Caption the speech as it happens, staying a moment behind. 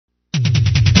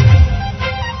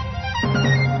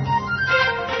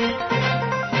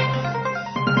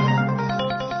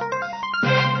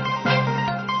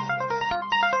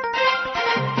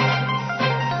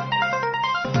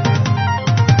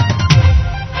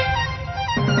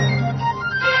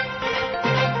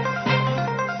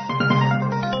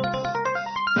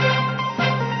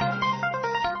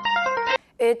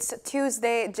It's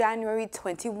Tuesday, January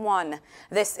 21.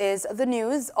 This is the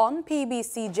news on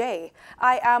PBCJ.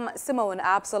 I am Simone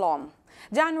Absalom.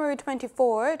 January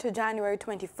 24 to January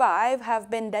 25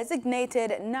 have been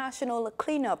designated National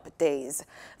Cleanup Days.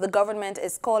 The government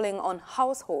is calling on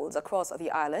households across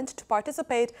the island to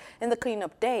participate in the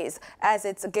cleanup days as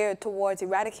it's geared towards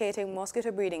eradicating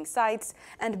mosquito breeding sites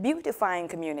and beautifying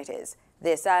communities.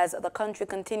 This as the country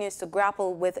continues to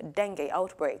grapple with dengue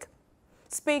outbreak.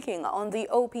 Speaking on the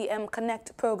OPM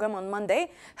Connect program on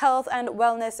Monday, Health and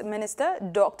Wellness Minister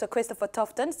Dr. Christopher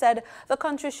Tufton said the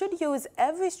country should use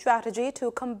every strategy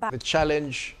to combat. The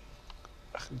challenge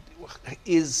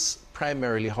is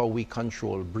primarily how we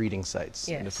control breeding sites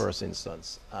in the first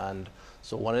instance. And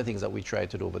so one of the things that we try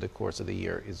to do over the course of the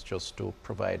year is just to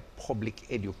provide public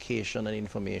education and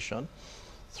information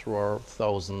through our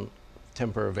 1,000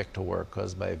 temporary vector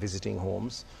workers by visiting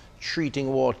homes,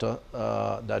 treating water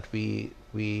that we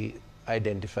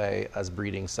identify as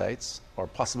breeding sites or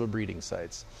possible breeding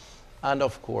sites, and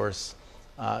of course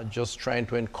just trying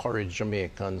to encourage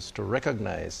Jamaicans to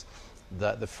recognize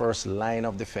that the first line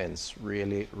of defense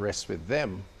really rests with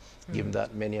them, given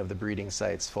that many of the breeding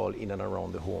sites fall in and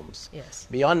around the homes.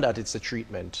 Beyond that, it's a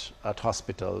treatment at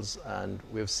hospitals, and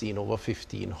we've seen over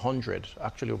 1,500,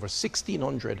 actually over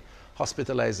 1,600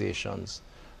 hospitalizations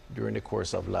during the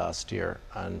course of last year,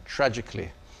 and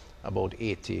tragically about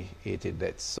 80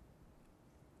 deaths.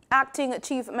 Acting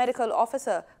Chief Medical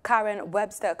Officer Karen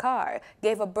Webster Carr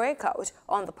gave a breakout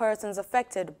on the persons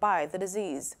affected by the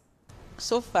disease.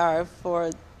 So far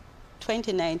for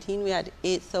 2019 we had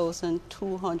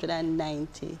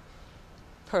 8,290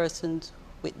 persons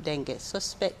with dengue,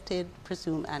 suspected,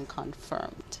 presumed and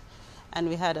confirmed. And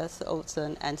we had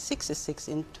 1,066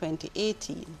 in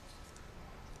 2018.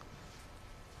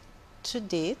 To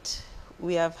date,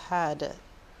 we have had,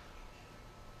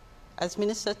 as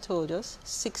Minister told us,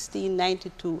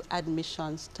 1,692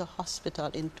 admissions to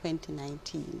hospital in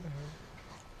 2019.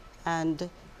 And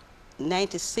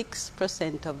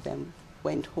 96% of them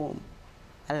went home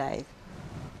alive.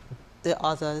 The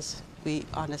others, we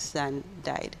understand,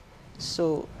 died.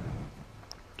 So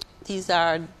these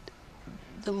are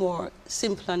the more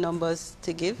simpler numbers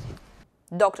to give.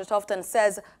 Dr. Tufton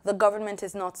says the government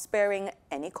is not sparing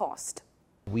any cost.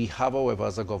 We have, however,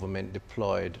 as a government,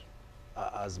 deployed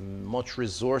as much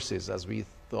resources as we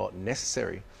thought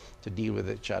necessary to deal with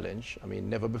the challenge. I mean,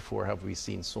 never before have we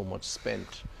seen so much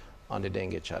spent on the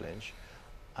dengue challenge.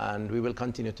 And we will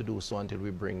continue to do so until we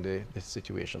bring the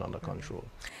situation under control.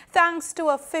 Thanks to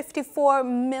a $54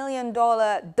 million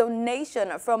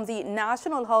donation from the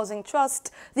National Housing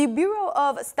Trust, the Bureau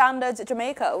of Standards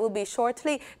Jamaica will be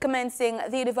shortly commencing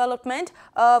the development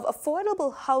of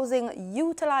affordable housing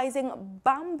utilizing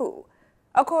bamboo.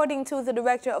 According to the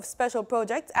Director of Special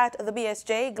Projects at the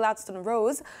BSJ, Gladstone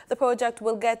Rose, the project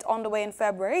will get underway in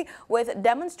February, with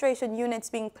demonstration units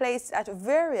being placed at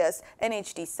various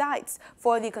NHD sites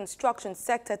for the construction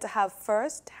sector to have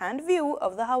first-hand view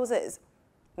of the houses.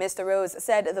 Mr. Rose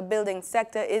said the building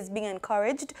sector is being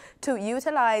encouraged to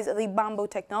utilize the bamboo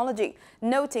technology,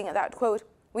 noting that, quote,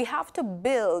 "We have to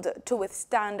build to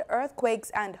withstand earthquakes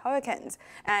and hurricanes,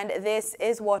 and this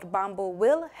is what bamboo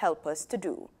will help us to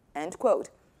do." End quote.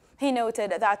 He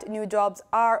noted that new jobs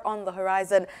are on the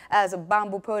horizon as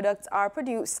bamboo products are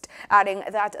produced, adding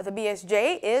that the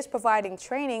BSJ is providing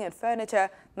training in furniture,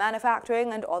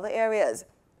 manufacturing and other areas.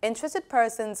 Interested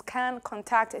persons can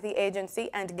contact the agency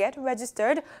and get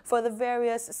registered for the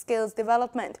various skills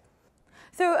development.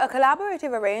 Through a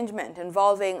collaborative arrangement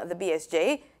involving the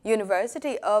BSJ,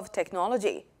 University of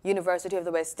Technology, University of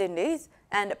the West Indies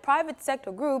and private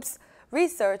sector groups,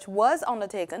 research was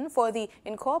undertaken for the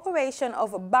incorporation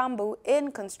of bamboo in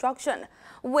construction,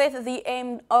 with the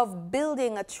aim of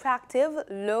building attractive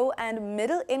low- and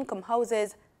middle-income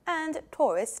houses and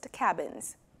tourist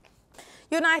cabins.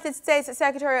 United States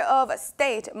Secretary of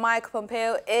State Mike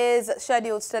Pompeo is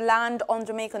scheduled to land on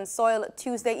Jamaican soil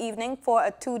Tuesday evening for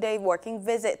a two-day working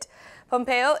visit.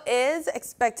 Pompeo is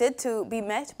expected to be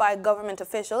met by government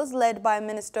officials led by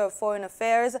Minister of Foreign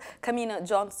Affairs Kamina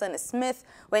Johnson-Smith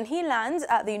when he lands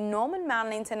at the Norman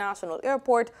Manley International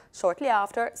Airport shortly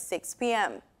after 6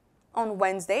 p.m. On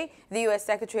Wednesday, the U.S.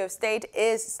 Secretary of State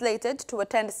is slated to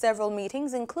attend several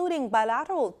meetings, including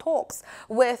bilateral talks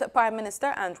with Prime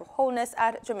Minister Andrew Holness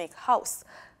at Jamaica House,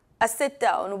 a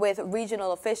sit-down with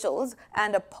regional officials,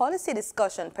 and a policy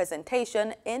discussion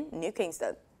presentation in New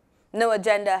Kingston. No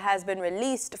agenda has been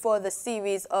released for the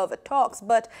series of talks,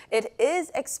 but it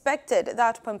is expected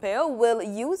that Pompeo will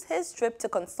use his trip to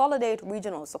consolidate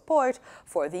regional support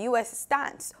for the U.S.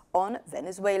 stance on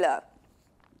Venezuela.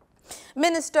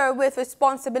 Minister with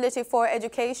responsibility for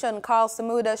education, Carl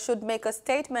Samuda, should make a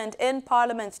statement in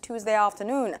Parliament Tuesday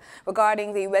afternoon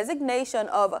regarding the resignation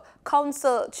of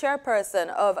Council Chairperson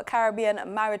of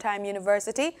Caribbean Maritime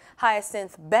University,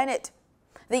 Hyacinth Bennett.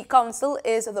 The Council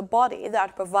is the body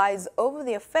that provides over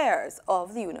the affairs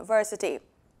of the university.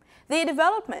 The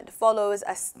development follows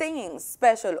a stinging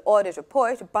special audit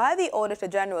report by the Auditor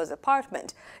General's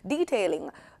Department detailing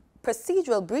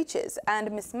procedural breaches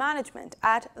and mismanagement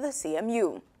at the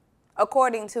CMU.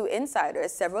 According to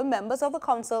insiders, several members of the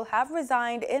council have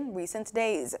resigned in recent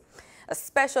days. A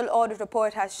special audit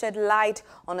report has shed light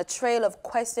on a trail of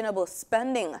questionable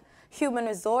spending, human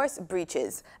resource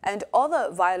breaches, and other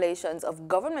violations of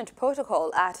government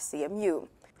protocol at CMU.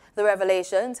 The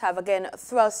revelations have again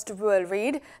thrust Ruel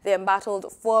Reid, the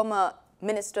embattled former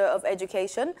Minister of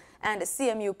Education, and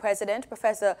CMU President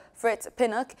Professor Fritz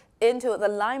Pinnock into the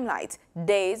limelight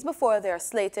days before they are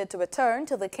slated to return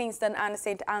to the Kingston and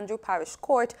St. Andrew Parish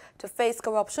Court to face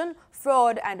corruption,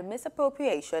 fraud, and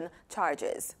misappropriation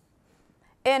charges.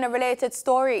 In a related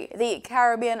story, the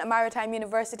Caribbean Maritime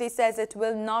University says it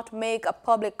will not make a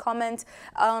public comment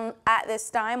at this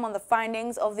time on the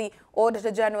findings of the Auditor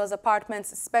General's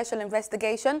Department's special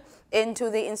investigation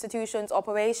into the institution's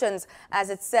operations,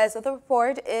 as it says that the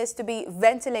report is to be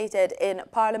ventilated in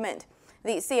Parliament.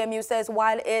 The CMU says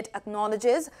while it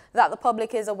acknowledges that the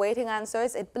public is awaiting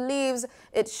answers, it believes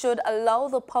it should allow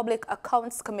the Public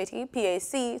Accounts Committee,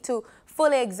 PAC, to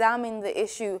fully examine the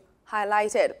issue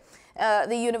highlighted.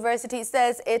 The university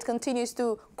says it continues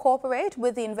to cooperate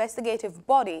with the investigative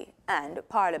body and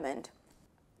Parliament.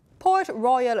 Port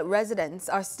Royal residents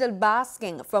are still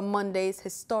basking from Monday's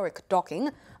historic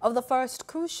docking of the first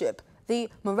cruise ship, the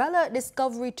Morella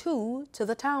Discovery II, to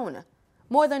the town.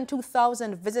 More than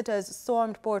 2,000 visitors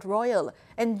swarmed Port Royal,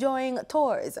 enjoying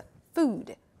tours,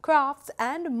 food, crafts,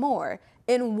 and more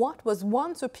in what was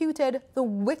once reputed the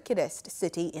wickedest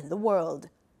city in the world.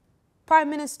 Prime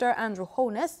Minister Andrew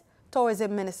Holness,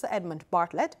 Tourism Minister Edmund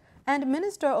Bartlett, and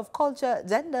Minister of Culture,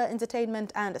 Gender,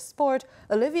 Entertainment and Sport,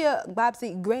 Olivia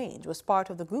Babsey-Grange, was part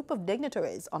of the group of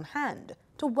dignitaries on hand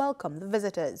to welcome the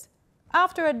visitors.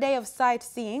 After a day of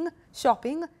sightseeing,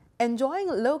 shopping, enjoying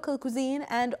local cuisine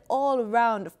and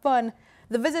all-round fun,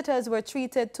 the visitors were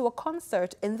treated to a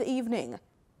concert in the evening.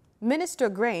 Minister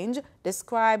Grange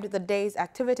described the day's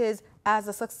activities as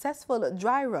a successful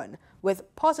dry run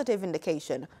with positive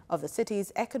indication of the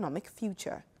city's economic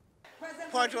future.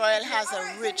 Port Royal has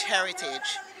a rich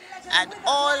heritage, and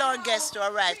all our guests who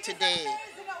arrived today,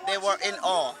 they were in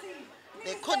awe.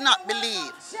 They could not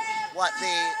believe what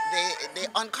they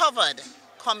uncovered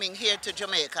coming here to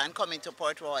Jamaica and coming to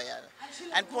Port Royal.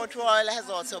 And Port Royal has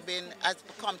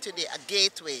become today a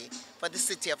gateway for the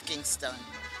city of Kingston.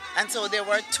 And so there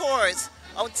were tours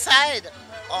outside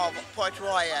of Port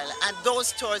Royal, and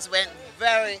those tours went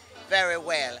very, very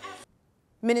well.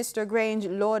 Minister Grange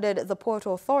lauded the Port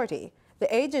Authority,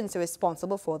 the agency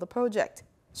responsible for the project.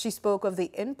 She spoke of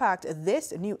the impact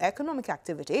this new economic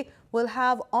activity will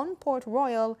have on Port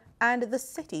Royal and the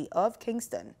city of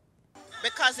Kingston.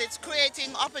 Because it's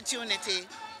creating opportunity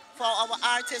for our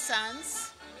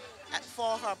artisans,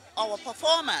 for our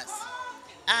performers,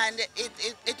 and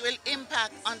it will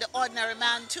impact on the ordinary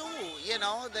man too, you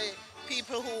know, the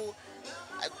people who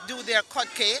do their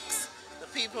cupcakes, the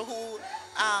people who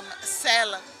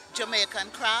sell Jamaican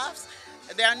crafts.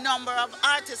 There are a number of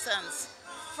artisans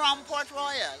from Port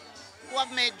Royal who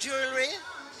have made jewelry,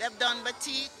 they've done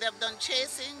batik, they've done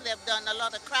chasing, they've done a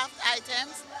lot of craft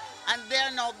items, and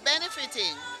they're now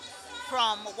benefiting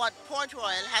from what Port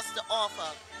Royal has to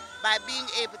offer by being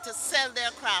able to sell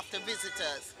their craft to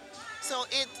visitors. So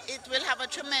it will have a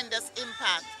tremendous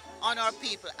impact on our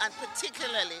people, and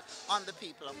particularly on the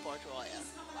people of Port Royal.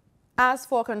 As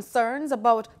for concerns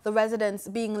about the residents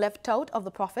being left out of the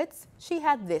profits, she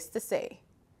had this to say.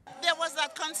 There was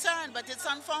that concern, but it's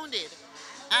unfounded.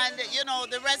 And, you know,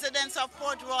 the residents of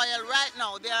Port Royal right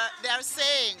now, they're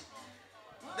saying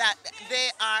that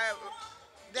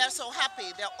they're so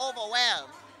happy, they're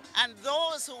overwhelmed. And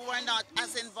those who were not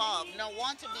as involved now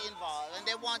want to be involved, and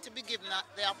they want to be given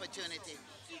the opportunity.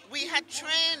 We had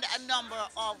trained a number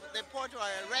of the Port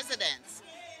Royal residents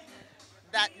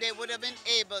that they would have been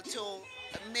able to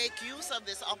make use of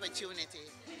this opportunity,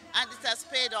 and it has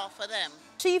paid off for them.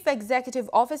 Chief Executive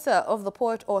Officer of the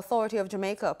Port Authority of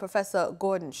Jamaica, Professor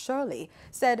Gordon Shirley,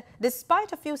 said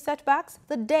despite a few setbacks,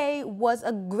 the day was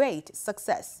a great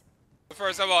success.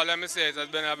 First of all, let me say it has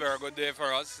been a very good day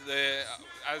for us.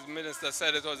 As Minister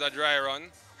said, it was a dry run,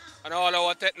 and all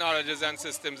our technologies and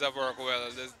systems have worked well.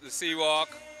 The seawalk,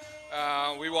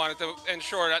 we wanted to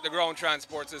ensure that the ground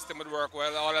transport system would work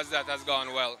well. All of that has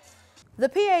gone well. The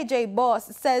PAJ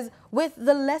boss says with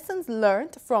the lessons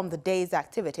learned from the day's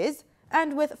activities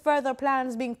and with further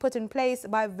plans being put in place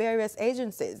by various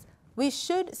agencies, we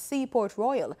should see Port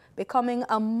Royal becoming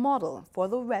a model for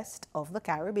the rest of the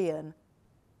Caribbean.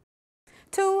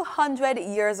 200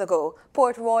 years ago,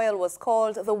 Port Royal was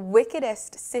called the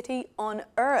wickedest city on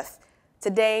earth.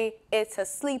 Today, it's a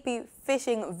sleepy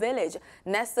fishing village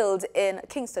nestled in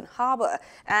Kingston Harbour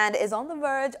and is on the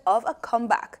verge of a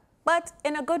comeback, but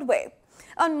in a good way.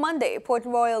 On Monday, Port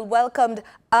Royal welcomed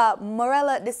a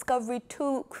Morella Discovery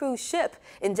 2 cruise ship,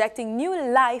 injecting new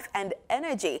life and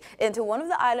energy into one of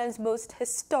the island's most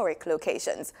historic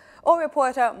locations. Our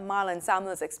reporter Marlon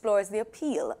Samuels explores the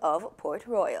appeal of Port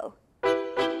Royal.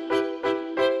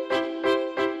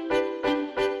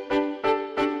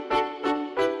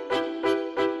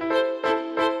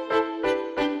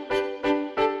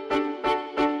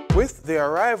 With the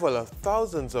arrival of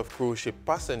thousands of cruise ship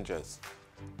passengers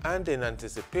and in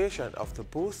anticipation of the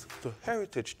boost to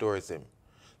heritage tourism,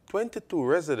 22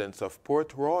 residents of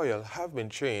Port Royal have been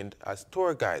trained as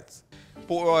tour guides.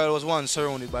 Port Royal was once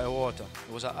surrounded by water.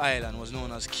 It was an island, was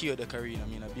known as Key de Carina,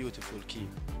 meaning a beautiful key.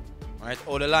 Right?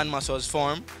 How the landmass was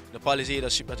formed, the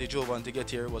Palisade ship that he drove on to get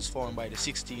here was formed by the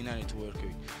 1692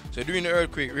 earthquake. So during the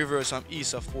earthquake, rivers from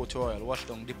east of Port Royal washed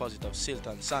down deposit of silt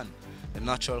and sand. The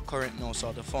natural current now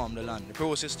started to form the land. The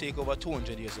process takes over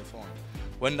 200 years to form.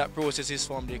 When that process is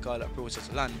formed, they call that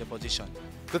process land deposition.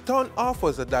 The town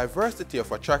offers a diversity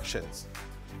of attractions.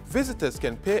 Visitors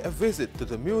can pay a visit to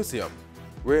the museum,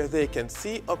 where they can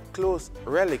see up close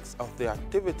relics of the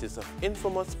activities of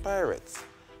infamous pirates,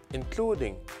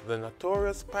 including the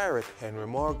notorious pirate Henry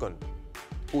Morgan,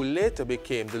 who later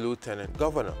became the lieutenant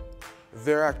governor.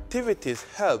 Their activities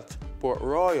helped Port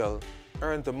Royal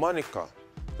earn the moniker,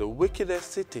 the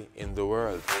wickedest city in the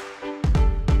world.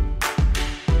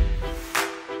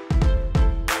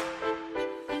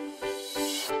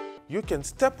 You can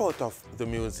step out of the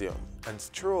museum and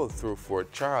stroll through Fort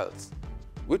Charles,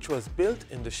 which was built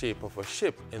in the shape of a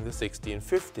ship in the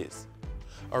 1650s.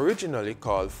 Originally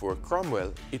called Fort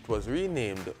Cromwell, it was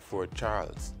renamed Fort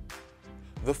Charles.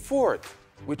 The fort,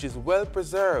 which is well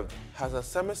preserved, has a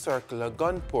semicircular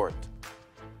gun port.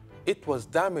 It was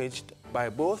damaged by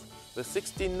both the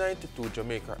 1692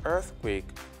 Jamaica earthquake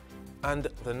and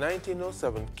the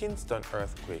 1907 Kingston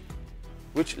earthquake,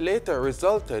 which later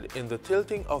resulted in the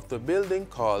tilting of the building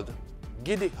called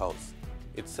Giddy House,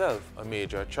 itself a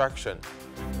major attraction.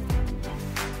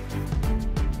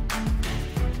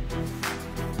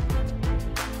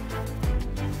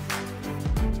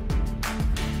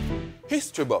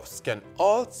 History buffs can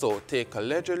also take a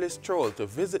leisurely stroll to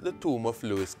visit the tomb of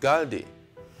Louis Galdi,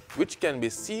 which can be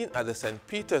seen at the St.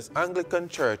 Peter's Anglican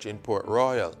Church in Port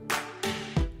Royal.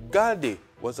 Galdi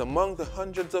was among the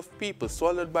hundreds of people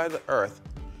swallowed by the earth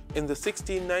in the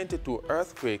 1692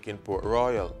 earthquake in Port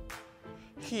Royal.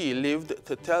 He lived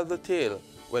to tell the tale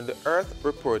when the earth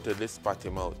reportedly spat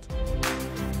him out.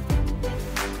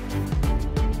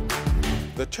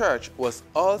 The church was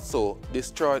also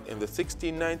destroyed in the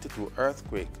 1692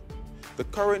 earthquake. The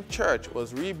current church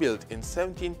was rebuilt in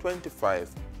 1725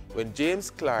 when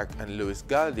James Clark and Louis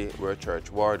Galdi were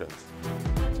church wardens.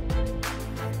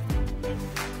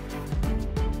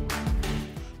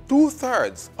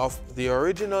 Two-thirds of the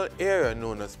original area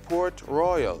known as Port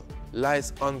Royal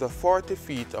lies under 40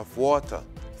 feet of water.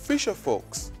 Fisher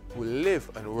folks who live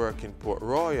and work in Port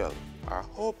Royal are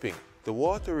hoping the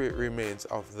watery remains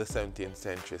of the 17th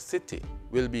century city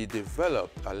will be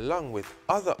developed along with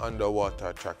other underwater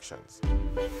attractions.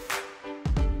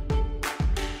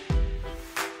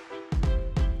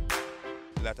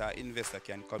 A lot of investors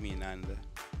can come in and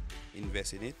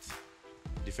invest in it.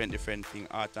 Different things,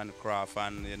 art and craft,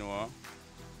 and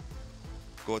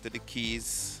go to the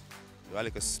quays, do a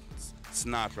little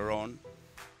snorkel around,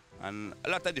 and a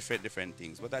lot of different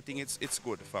things. But I think it's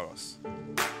good for us.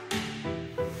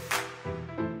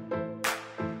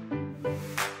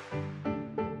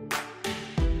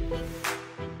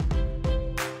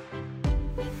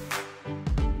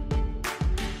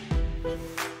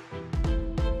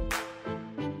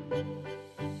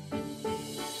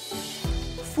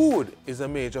 Food is a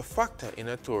major factor in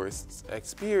a tourist's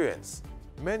experience.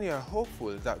 Many are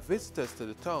hopeful that visitors to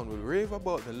the town will rave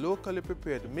about the locally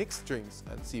prepared mixed drinks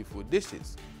and seafood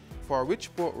dishes, for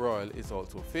which Port Royal is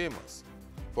also famous.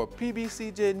 For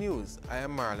PBCJ News, I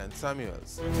am Marlon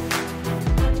Samuels.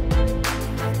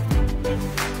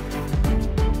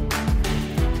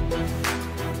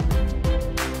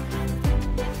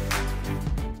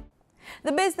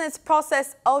 The business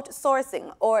process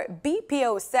outsourcing, or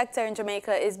BPO sector in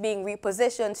Jamaica, is being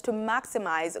repositioned to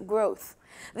maximize growth.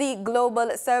 The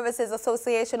Global Services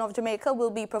Association of Jamaica will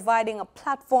be providing a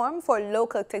platform for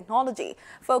local technology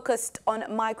focused on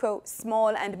micro, small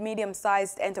and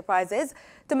medium-sized enterprises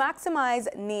to maximize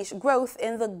niche growth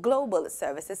in the global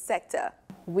services sector.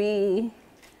 We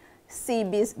see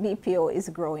BPO is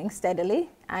growing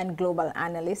steadily, and global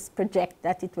analysts project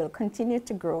that it will continue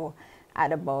to grow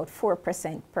at about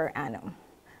 4% per annum.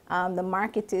 The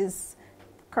market is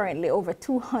currently over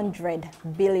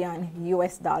 $200 billion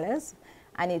US,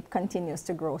 and it continues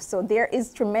to grow. So there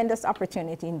is tremendous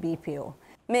opportunity in BPO.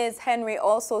 Ms. Henry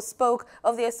also spoke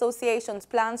of the association's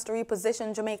plans to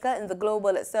reposition Jamaica in the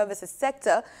global services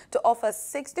sector to offer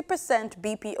 60%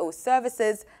 BPO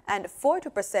services and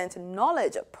 40%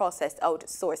 knowledge process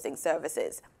outsourcing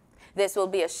services. This will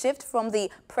be a shift from the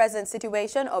present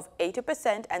situation of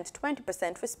 80% and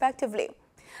 20% respectively.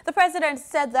 The president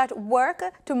said that work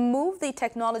to move the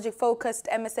technology-focused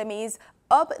MSMEs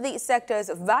up the sector's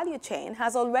value chain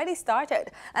has already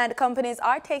started, and companies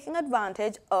are taking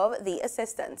advantage of the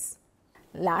assistance.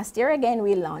 Last year, again,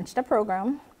 we launched a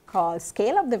program called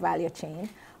Scale Up the Value Chain,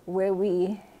 where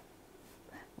we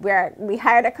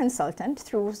hired a consultant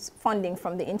through funding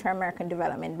from the Inter-American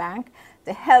Development Bank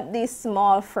to help these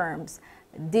small firms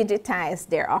digitize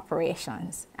their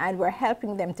operations. And we're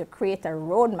helping them to create a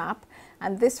roadmap,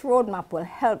 and this roadmap will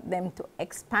help them to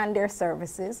expand their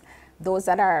services, those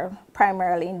that are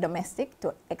primarily in domestic,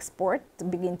 to export, to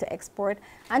begin to export,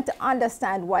 and to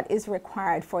understand what is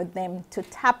required for them to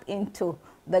tap into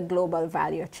the global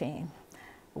value chain.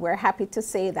 We're happy to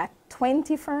say that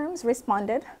 20 firms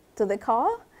responded to the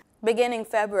call. Beginning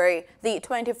February, the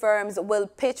 20 firms will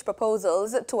pitch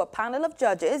proposals to a panel of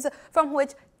judges, from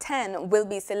which 10 will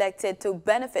be selected to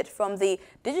benefit from the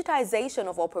digitization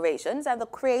of operations and the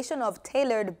creation of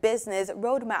tailored business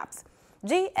roadmaps.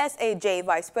 GSAJ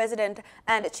Vice President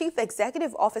and Chief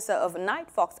Executive Officer of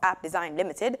Nightfox App Design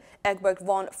Limited, Egbert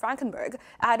von Frankenberg,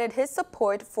 added his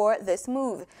support for this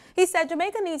move. He said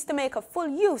Jamaica needs to make a full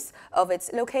use of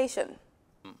its location.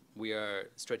 We are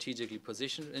strategically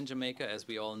positioned in Jamaica. As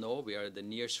we all know, we are the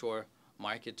nearshore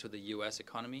market to the U.S.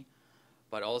 economy.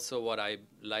 But also what I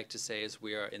like to say is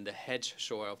we are in the hedge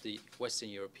shore of the Western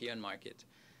European market.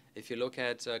 If you look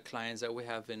at clients that we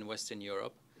have in Western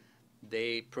Europe,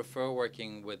 they prefer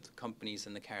working with companies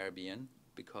in the Caribbean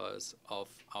because of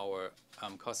our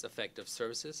cost-effective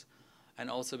services, and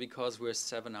also because we're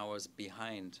 7 hours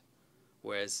behind.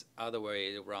 Whereas other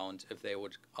way around, if they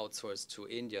would outsource to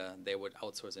India, they would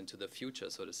outsource into the future,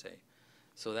 so to say.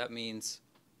 So that means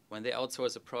when they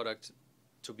outsource a product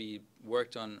to be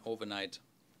worked on overnight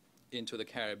into the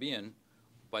Caribbean,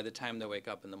 by the time they wake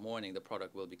up in the morning, the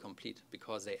product will be complete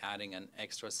because they're adding an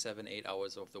extra 7-8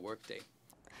 hours of the workday.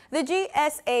 The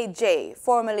GSAJ,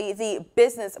 formerly the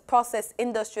Business Process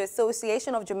Industry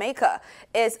Association of Jamaica,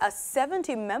 is a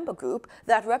 70-member group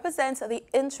that represents the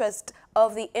interest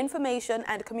of the information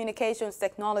and communications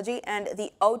technology and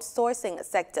the outsourcing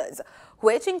sectors,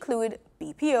 which include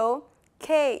BPO,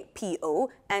 KPO,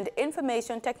 and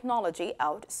information technology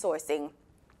outsourcing.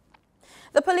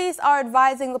 The police are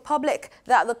advising the public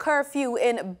that the curfew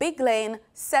in Big Lane,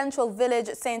 Central Village,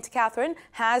 St. Catherine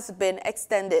has been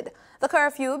extended. The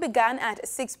curfew began at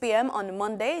 6 p.m. on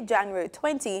Monday, January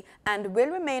 20, and will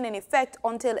remain in effect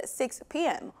until 6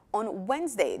 p.m. on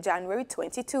Wednesday, January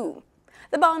 22.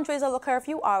 The boundaries of the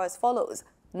curfew are as follows.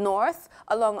 North,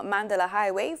 along Mandela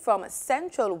Highway from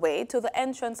Central Way to the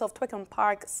entrance of Twickenham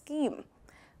Park Scheme.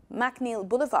 McNeil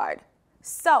Boulevard.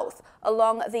 South,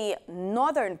 along the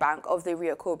northern bank of the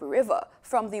Rio Kobe River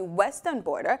from the western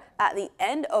border at the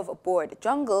end of Board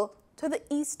Jungle to the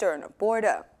eastern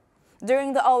border.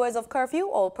 During the hours of curfew,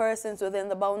 all persons within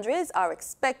the boundaries are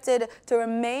expected to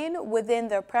remain within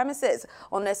their premises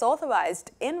unless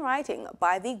authorized in writing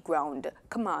by the ground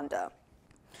commander.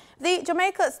 The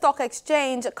Jamaica Stock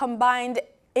Exchange Combined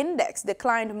Index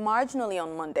declined marginally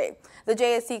on Monday. The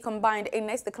JSE Combined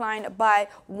Index declined by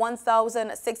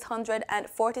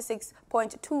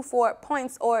 1,646.24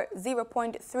 points, or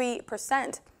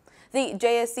 0.3%. The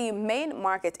JSE Main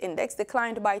Market Index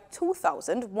declined by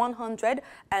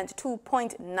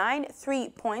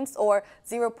 2,102.93 points, or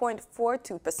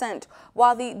 0.42%,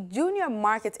 while the Junior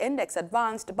Market Index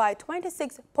advanced by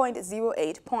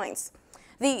 26.08 points.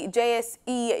 The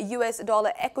JSE US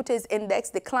Dollar Equities Index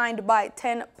declined by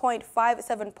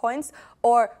 10.57 points,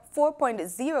 or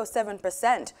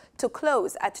 4.07%, to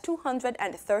close at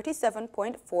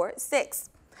 237.46.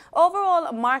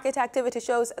 Overall market activity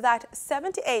shows that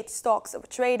 78 stocks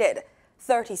traded,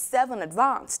 37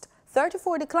 advanced,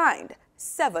 34 declined,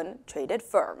 7 traded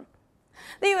firm.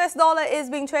 The US dollar is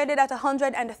being traded at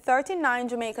 139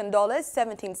 Jamaican dollars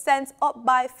 17 cents, up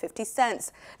by 50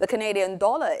 cents. The Canadian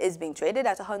dollar is being traded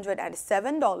at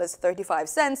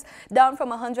 $107.35, down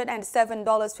from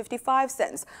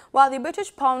 $107.55, while the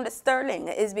British pound sterling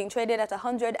is being traded at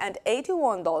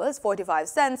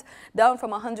 $181.45, down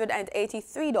from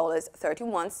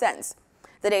 $183.31.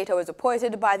 The data was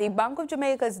reported by the Bank of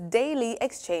Jamaica's daily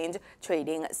exchange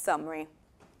trading summary.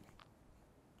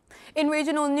 In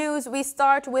regional news, we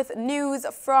start with news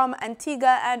from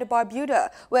Antigua and Barbuda,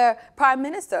 where Prime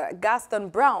Minister Gaston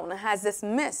Brown has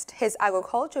dismissed his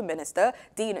Agriculture Minister,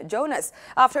 Dean Jonas,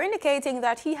 after indicating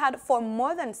that he had for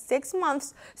more than 6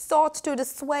 months sought to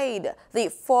dissuade the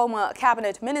former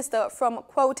cabinet minister from,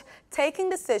 quote, taking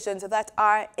decisions that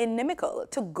are inimical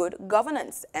to good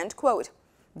governance, end quote.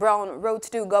 Brown wrote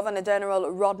to Governor General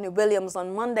Rodney Williams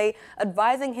on Monday,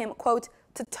 advising him, quote,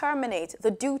 to terminate the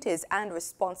duties and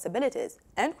responsibilities,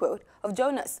 end quote, of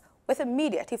Jonas with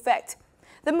immediate effect.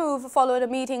 The move followed a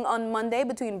meeting on Monday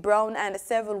between Brown and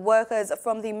several workers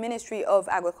from the Ministry of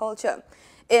Agriculture.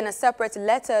 In a separate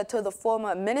letter to the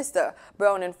former minister,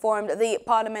 Brown informed the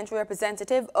parliamentary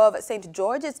representative of St.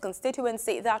 George's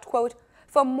constituency that, quote,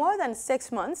 for more than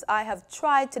 6 months, I have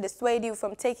tried to dissuade you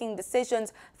from taking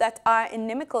decisions that are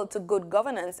inimical to good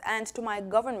governance and to my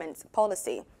government's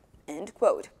policy, end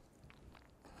quote.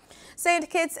 St.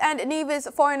 Kitts and Nevis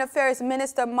Foreign Affairs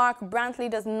Minister Mark Brantley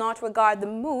does not regard the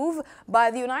move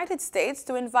by the United States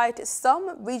to invite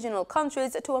some regional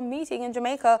countries to a meeting in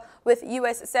Jamaica with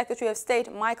U.S. Secretary of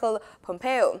State Michael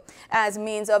Pompeo as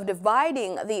means of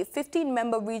dividing the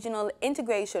 15-member regional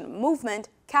integration movement,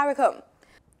 CARICOM.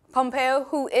 Pompeo,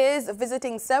 who is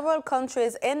visiting several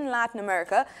countries in Latin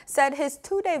America, said his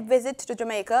 2-day visit to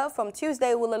Jamaica from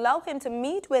Tuesday will allow him to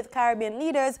meet with Caribbean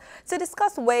leaders to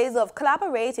discuss ways of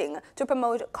collaborating to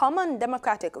promote common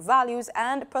democratic values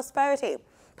and prosperity.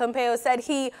 Pompeo said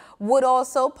he would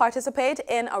also participate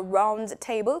in a round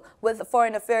table with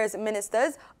foreign affairs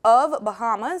ministers of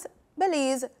Bahamas,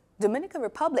 Belize, Dominican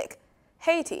Republic,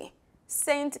 Haiti,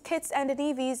 St. Kitts and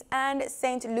Nevis, and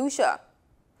St. Lucia.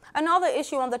 Another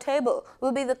issue on the table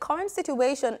will be the current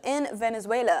situation in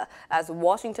Venezuela as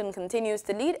Washington continues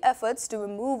to lead efforts to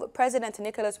remove President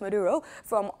Nicolas Maduro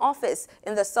from office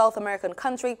in the South American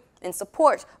country in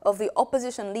support of the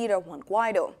opposition leader Juan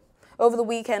Guaido. Over the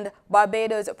weekend,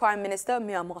 Barbados Prime Minister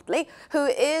Mia Mottley, who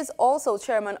is also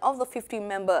chairman of the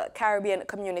 15-member Caribbean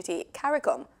community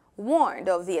CARICOM, warned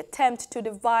of the attempt to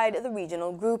divide the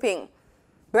regional grouping.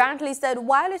 Brantley said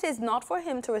while it is not for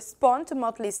him to respond to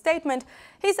Mottley's statement,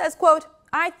 he says, quote,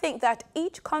 I think that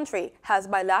each country has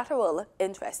bilateral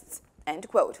interests, end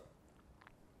quote.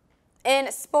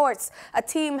 In sports, a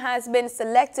team has been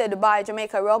selected by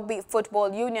Jamaica Rugby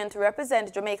Football Union to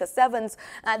represent Jamaica Sevens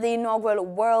at the inaugural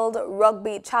World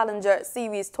Rugby Challenger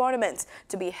Series tournament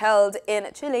to be held in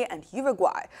Chile and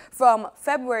Uruguay from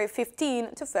February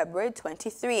 15 to February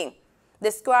 23.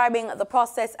 Describing the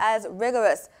process as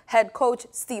rigorous, head coach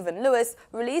Stephen Lewis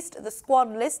released the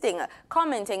squad listing,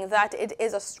 commenting that it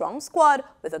is a strong squad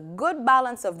with a good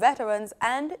balance of veterans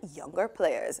and younger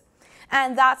players.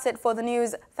 And that's it for the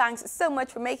news. Thanks so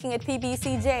much for making it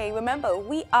PBCJ. Remember,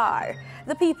 we are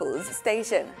the People's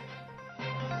Station.